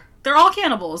sure. They're all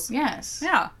cannibals. Yes.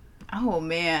 Yeah. Oh,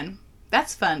 man.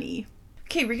 That's funny.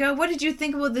 Okay, Rico, what did you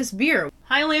think about this beer?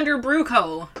 Highlander Brew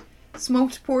Co.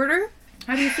 Smoked porter?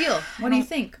 How do you feel? What do you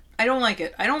think? I don't like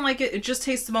it. It just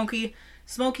tastes smoky.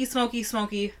 Smoky.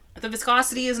 The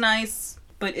viscosity is nice,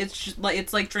 but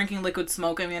it's like drinking liquid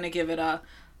smoke. I'm going to give it a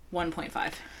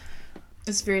 1.5.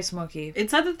 It's very smoky.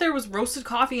 It said that there was roasted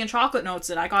coffee and chocolate notes,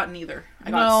 and I got neither.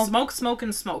 I got No. smoke,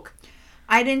 and smoke.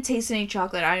 I didn't taste any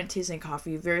chocolate. I didn't taste any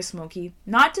coffee. Very smoky.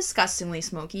 Not disgustingly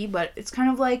smoky, but it's kind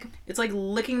of like... It's like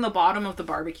licking the bottom of the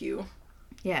barbecue.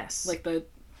 Yes. Like the...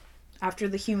 after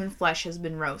the human flesh has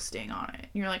been roasting on it.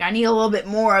 You're like, I need a little bit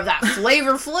more of that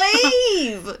flavor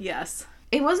flav! Yes.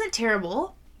 It wasn't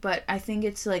terrible, but I think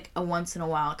it's like a once in a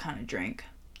while kind of drink.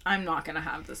 I'm not going to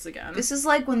have this again. This is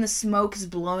like when the smoke is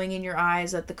blowing in your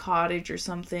eyes at the cottage or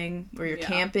something, or you're Yeah.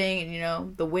 camping and, you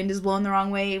know, the wind is blowing the wrong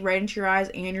way right into your eyes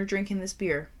and you're drinking this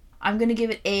beer. I'm going to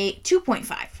give it a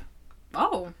 2.5.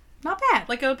 Oh, Not bad.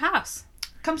 like a pass.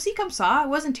 Come see, come saw. It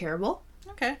wasn't terrible.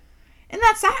 Okay. And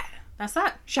that's that. That's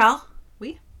that. Shall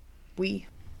We.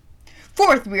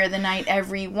 Fourth beer of the night,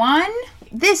 everyone.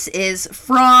 This is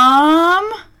from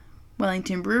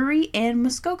Wellington Brewery and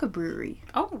Muskoka Brewery.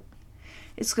 Oh.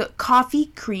 It's got coffee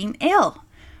cream ale.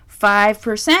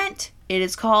 5%. It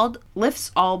is called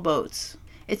Lifts All Boats.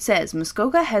 It says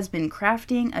Muskoka has been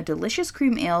crafting a delicious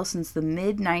cream ale since the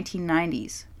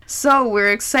mid-1990s. So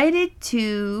we're excited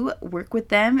to work with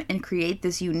them and create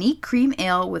this unique cream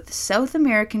ale with South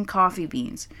American coffee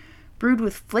beans. Brewed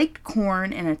with flaked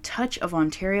corn and a touch of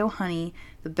Ontario honey,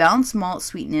 the balanced malt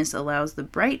sweetness allows the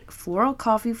bright floral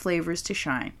coffee flavors to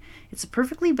shine. It's a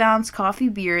perfectly balanced coffee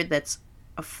beer that's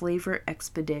a flavor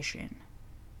expedition.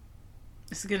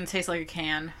 This is going to taste like a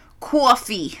can.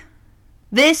 Coffee.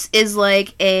 This is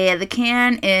like the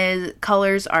can is,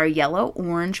 colors are yellow,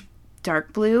 orange,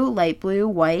 dark blue, light blue,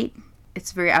 white.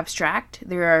 It's very abstract.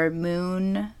 There are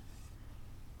moon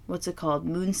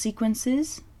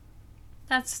sequences.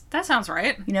 That sounds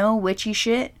right. You know, witchy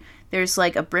shit. There's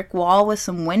like a brick wall with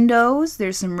some windows.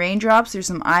 There's some raindrops. There's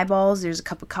some eyeballs. There's a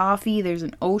cup of coffee. There's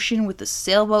an ocean with a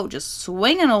sailboat just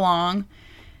swinging along.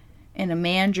 And a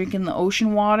man drinking the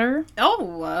ocean water.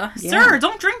 Oh, Yeah. sir,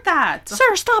 don't drink that.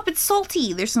 Sir, stop. It's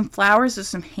salty. There's some flowers. There's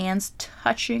some hands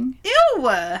touching. Ew.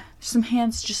 There's some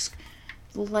hands just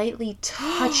lightly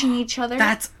touching each other.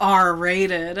 That's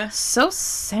R-rated. so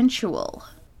sensual.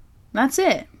 That's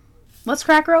it. Let's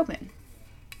crack her open.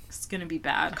 It's going to be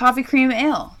bad. Coffee cream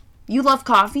ale. You love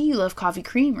coffee. You love coffee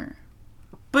creamer.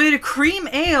 But a cream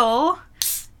ale,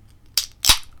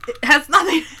 it has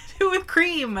nothing to do with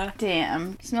cream.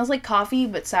 Damn. Smells like coffee,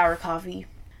 but sour coffee.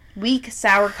 Weak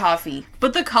sour coffee.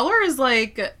 But the color is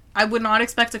like, I would not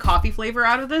expect a coffee flavor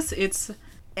out of this. It's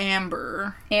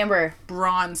amber. Amber.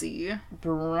 Bronzy.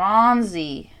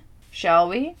 Bronzy. Shall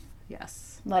we?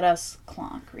 Yes. Let us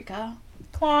clonk, Rika.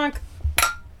 Clonk.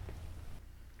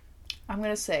 I'm going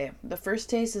to say, the first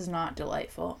taste is not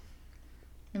delightful.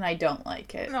 And I don't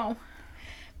like it. No.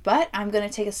 But I'm going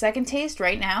to take a second taste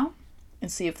right now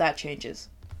and see if that changes.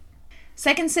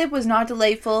 Second sip was not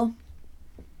delightful.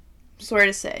 Sorry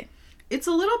to say. It's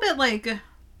a little bit like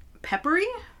peppery.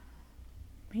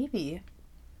 Maybe.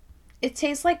 It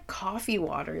tastes like coffee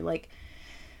water. Like,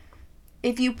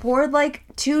 if you poured like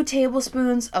 2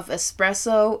 tablespoons of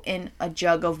espresso in a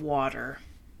jug of water.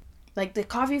 Like, the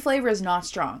coffee flavor is not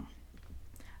strong.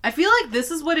 I feel like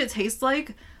this is what it tastes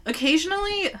like.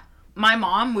 Occasionally, my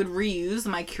mom would reuse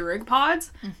my Keurig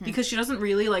pods because she doesn't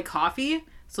really like coffee,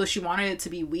 so she wanted it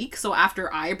to be weak. So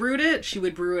after I brewed it, she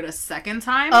would brew it a second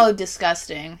time. Oh,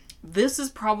 disgusting. This is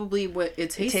probably what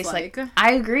it tastes like.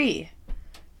 I agree.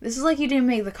 This is like you didn't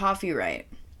make the coffee right.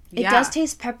 It does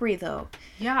taste peppery, though.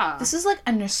 Yeah. This is like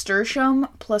a nasturtium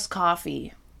plus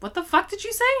coffee. What the fuck did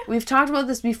you say? We've talked about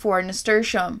this before.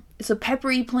 Nasturtium. It's a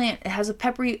peppery plant. It has a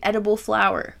peppery edible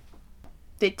flower.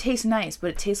 It tastes nice, but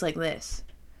it tastes like this.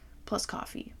 Plus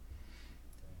coffee.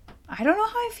 I don't know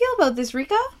how I feel about this,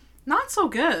 Rika. Not so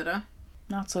good.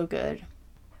 Not so good.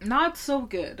 Not so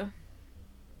good.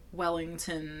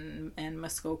 Wellington and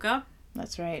Muskoka.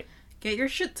 That's right. Get your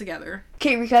shit together.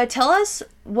 Okay, Rika, tell us,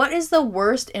 what is the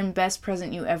worst and best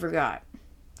present you ever got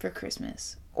for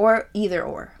Christmas? Or either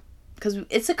or. Because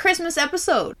it's a Christmas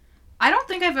episode. I don't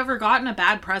think I've ever gotten a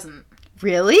bad present.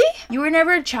 Really? You were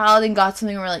never a child and got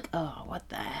something and were like, oh, what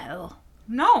the hell?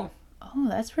 No. Oh,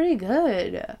 that's pretty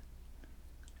good.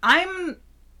 I'm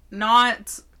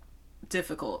not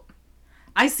difficult.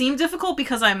 I seem difficult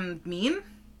because I'm mean.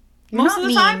 You're most not of the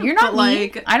mean. time. You're not but, mean.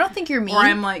 like, I don't think you're mean. or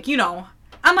I'm like, you know,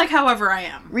 I'm like however I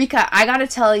am. Rika, I gotta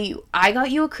tell you, I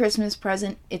got you a Christmas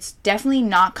present. It's definitely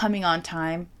not coming on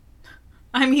time.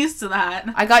 I'm used to that.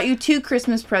 I got you 2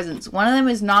 Christmas presents. One of them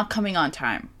is not coming on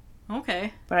time.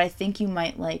 Okay. But I think you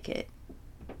might like it.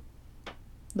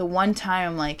 The one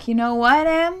time I'm like, you know what,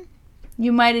 Em?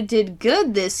 You might have did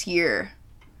good this year.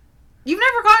 You've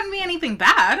never gotten me anything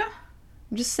bad.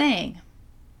 I'm just saying.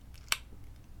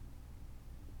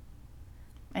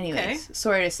 Anyways,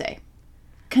 sorry to say.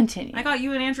 Continue. I got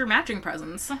you and Andrew matching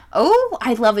presents. Oh,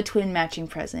 I love a twin matching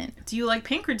present. Do you like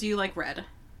pink or do you like red?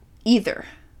 Either.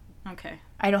 Okay.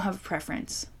 I don't have a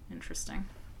preference. Interesting.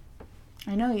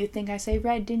 I know, you think I say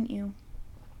red, didn't you?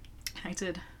 I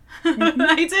did.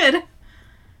 I did.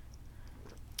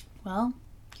 Well,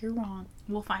 you're wrong.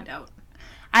 We'll find out.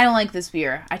 I don't like this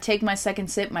beer. I take my second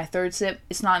sip, my third sip.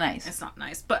 It's not nice. It's not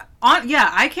nice. But,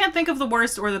 I can't think of the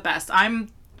worst or the best.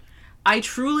 I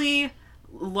truly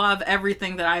love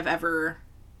everything that I've ever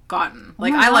gotten.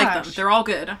 Like, my I like them. gosh. They're all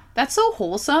good. That's so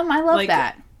wholesome. I love Like,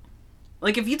 that.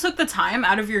 Like, if you took the time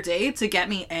out of your day to get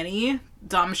me any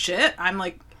dumb shit, I'm,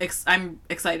 like, I'm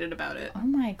excited about it. Oh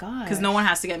my god. Because no one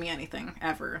has to get me anything,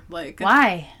 ever. Like,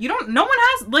 Why? no one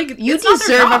has, like, You it's not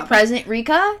their deserve a job. present,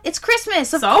 Rika. It's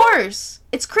Christmas, of So? course.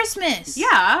 It's Christmas.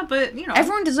 Yeah, but, you know.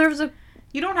 Everyone deserves a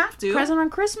You don't have to. present on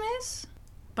Christmas.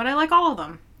 But I like all of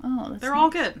them. Oh, that's They're all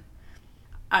good.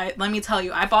 Let me tell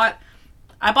you, I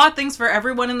bought things for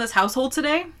everyone in this household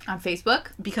today on Facebook.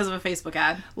 because of a Facebook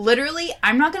ad. Literally,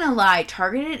 I'm not gonna lie,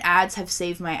 targeted ads have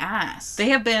saved my ass. They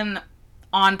have been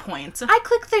on point. I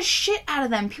click the shit out of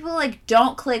them. People are like,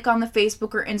 don't click on the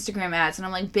Facebook or Instagram ads. And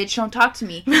I'm like, bitch, don't talk to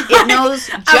me. It knows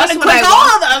just I'm gonna what I click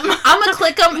want. all of them. I'm gonna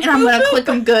click them and I'm gonna click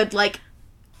them good. Like,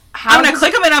 how I'm gonna does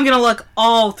click them and I'm gonna look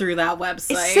all through that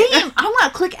website. Same. I'm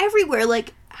gonna click everywhere.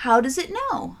 Like, how does it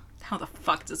know? How the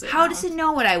fuck does it How know? does it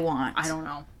know what I want? I don't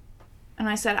know. And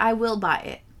I said, I will buy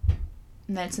it.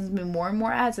 And then it sends me more and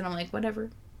more ads, and I'm like, whatever.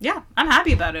 Yeah, I'm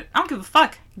happy about it. I don't give a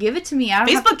fuck. Give it to me. I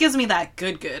don't Facebook gives me that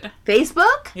good.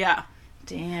 Facebook? Yeah.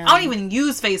 Damn. I don't even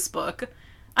use Facebook.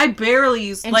 I barely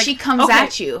use... And like, she comes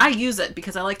at you. I use it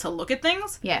because I like to look at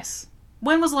things. Yes.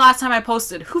 When was the last time I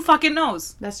posted? Who fucking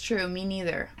knows? That's true. Me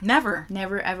neither. Never.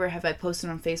 Never, ever have I posted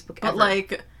on Facebook But, ever.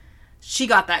 like, she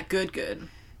got that good.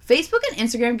 Facebook and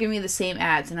Instagram give me the same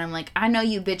ads, and I'm like, I know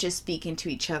you bitches speaking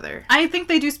to each other. I think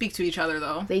they do speak to each other,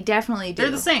 though. They definitely do.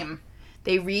 They're the same.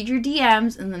 They read your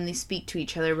DMs, and then they speak to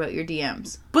each other about your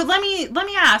DMs. But let me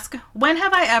ask, when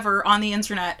have I ever, on the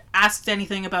internet, asked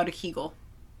anything about a Kegel?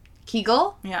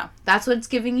 Kegel? Yeah. That's what it's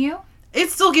giving you?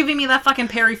 It's still giving me that fucking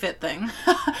Perry-Fit thing.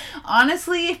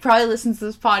 Honestly, it probably listens to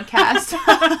this podcast.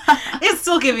 It's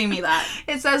still giving me that.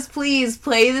 It says, please,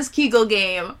 play this Kegel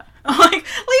game. I'm like,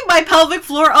 leave my pelvic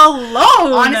floor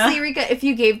alone. Honestly, Rika, if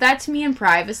you gave that to me in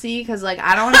privacy, because, like,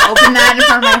 I don't want to open that in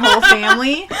front of my whole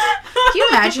family. Can you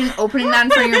imagine opening that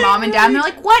in front of your mom and dad? And they're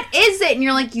like, what is it? And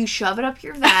you're like, you shove it up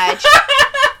your vag.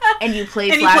 And you play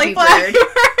Flappy Bird.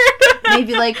 They'd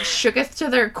be, like, shooketh to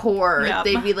their core. Yep.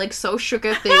 They'd be, like, so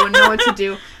shooketh they wouldn't know what to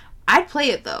do. I'd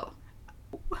play it, though.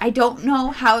 I don't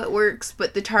know how it works,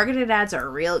 but the targeted ads are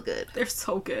real good. They're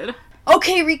so good.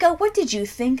 Okay, Rika, what did you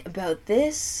think about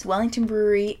this Wellington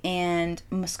Brewery and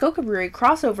Muskoka Brewery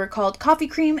crossover called Coffee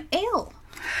Cream Ale?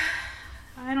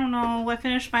 I don't know. I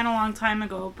finished mine a long time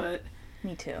ago, but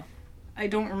Me too. I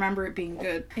don't remember it being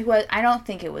good. I don't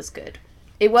think it was good.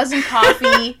 It wasn't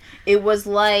coffee. It was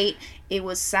light. It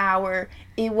was sour.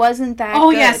 It wasn't that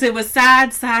good. Yes, it was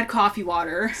sad coffee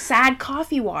water. Sad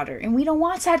coffee water. And we don't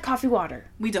want sad coffee water.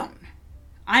 We don't.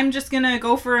 I'm just gonna I'm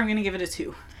gonna give it a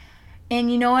 2.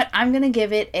 And you know what? I'm going to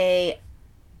give it a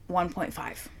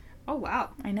 1.5. Oh,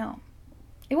 wow. I know.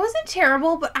 It wasn't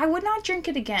terrible, but I would not drink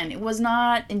it again. It was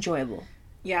not enjoyable.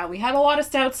 Yeah, we had a lot of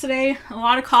stouts today. A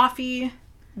lot of coffee.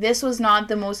 This was not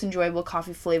the most enjoyable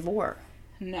coffee flavor.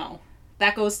 No.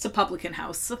 That goes to Publican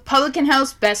House. Publican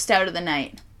House, best stout of the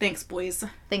night. Thanks, boys.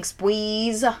 Thanks,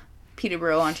 boys.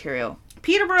 Peterborough, Ontario.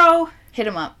 Peterborough. Hit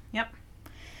 'em up. Yep.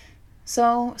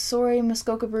 So, sorry,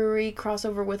 Muskoka Brewery,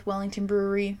 crossover with Wellington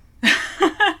Brewery.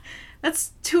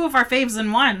 That's 2 of our faves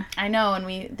in one. I know,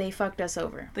 and they fucked us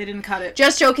over. They didn't cut it.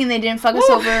 Just joking, they didn't fuck us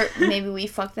Woo! over. Maybe we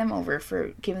fucked them over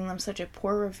for giving them such a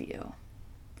poor review.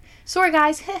 Sorry,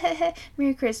 guys.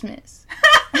 Merry Christmas.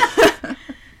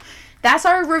 That's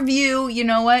our review. You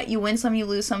know what? You win some, you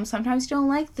lose some. Sometimes you don't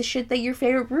like the shit that your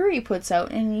favorite brewery puts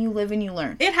out, and you live and you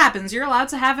learn. It happens. You're allowed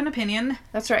to have an opinion.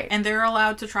 That's right. And they're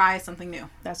allowed to try something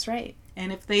new. That's right.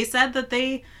 And if they said that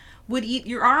they would eat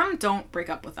your arm, don't break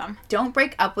up with them. Don't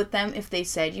break up with them if they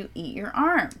said you eat your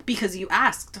arm. Because you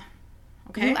asked.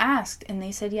 Okay? You asked, and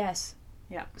they said yes.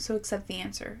 Yeah. So accept the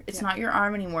answer. It's Yeah. not your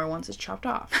arm anymore once it's chopped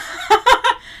off.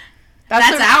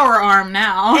 That's our arm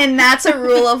now. And that's a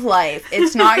rule of life.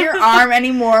 It's not your arm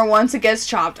anymore once it gets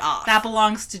chopped off. That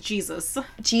belongs to Jesus.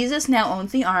 Jesus now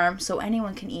owns the arm, so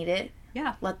anyone can eat it.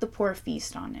 Yeah. Let the poor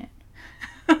feast on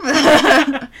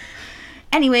it.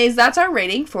 Anyways, that's our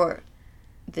rating for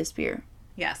this beer.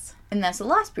 Yes. And that's the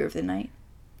last beer of the night.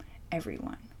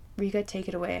 Everyone. Rika, take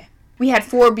it away. We had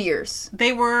 4 beers.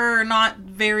 They were not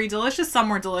very delicious. Some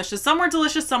were delicious. Some were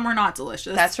delicious. Some were not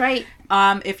delicious. That's right.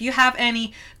 If you have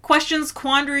any questions,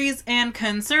 quandaries, and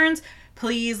concerns,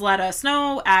 please let us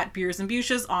know at Beers and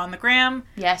Bushes on the gram.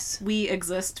 Yes. We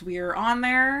exist. We are on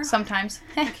there. Sometimes.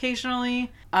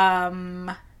 Occasionally.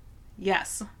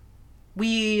 Yes.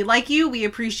 We like you. We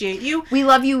appreciate you. We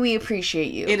love you. We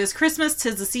appreciate you. It is Christmas.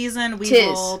 'Tis the season. We Tis.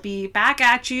 will be back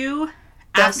at you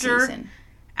The season.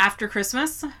 after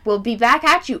Christmas. We'll be back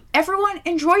at you. Everyone,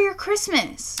 enjoy your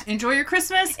Christmas. Enjoy your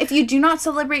Christmas. If you do not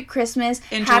celebrate Christmas,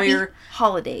 Enjoy happy your-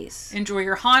 holidays. Enjoy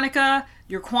your Hanukkah,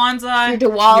 your Kwanzaa,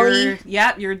 Your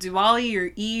Diwali. your Diwali,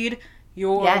 your Eid,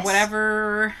 your Yes.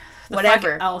 whatever fuck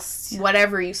else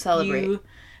Whatever you celebrate. you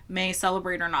may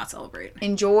celebrate or not celebrate.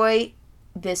 Enjoy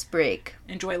this break.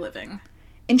 Enjoy living.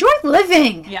 Enjoy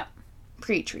living. Yep.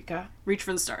 Preach, Rika. Reach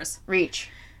for the stars. Reach.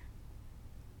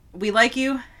 We like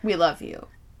you. We love you.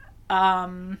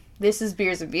 This is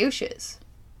Beers and Bushes.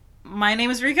 My name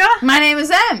is Rika. My name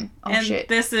is Em. Oh, and shit.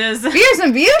 this is Beers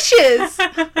and Bushes.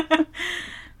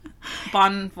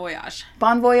 Bon voyage.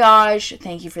 Bon voyage.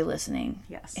 Thank you for listening.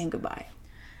 Yes. And goodbye.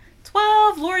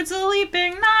 12 lords a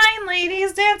leaping, 9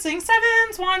 ladies dancing, 7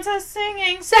 swans a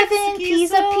singing, 7 6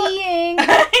 peas a peeing.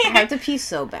 I have to pee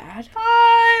so bad.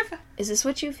 5 Is this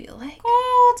what you feel like?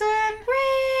 golden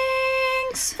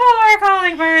Rings. 4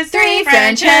 calling birds, 3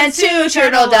 French hens, 2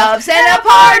 turtle doves, and a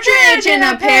partridge in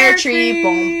a pear tree.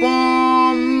 Boom,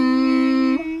 boom.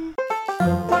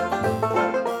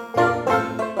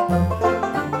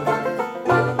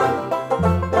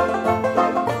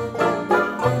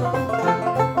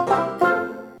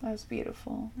 That was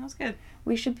beautiful. That was good.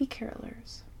 We should be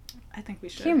carolers. I think we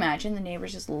should. Can you imagine the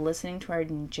neighbors just listening to our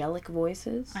angelic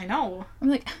voices? I know. I'm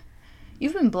like,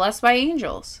 you've been blessed by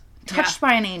angels. Touched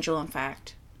by an angel, in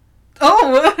fact.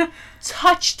 Oh!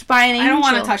 Touched by an angel. I don't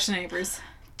want to touch the neighbors.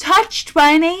 Touched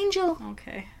by an angel.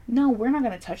 Okay. No, we're not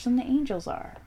going to touch them. The angels are.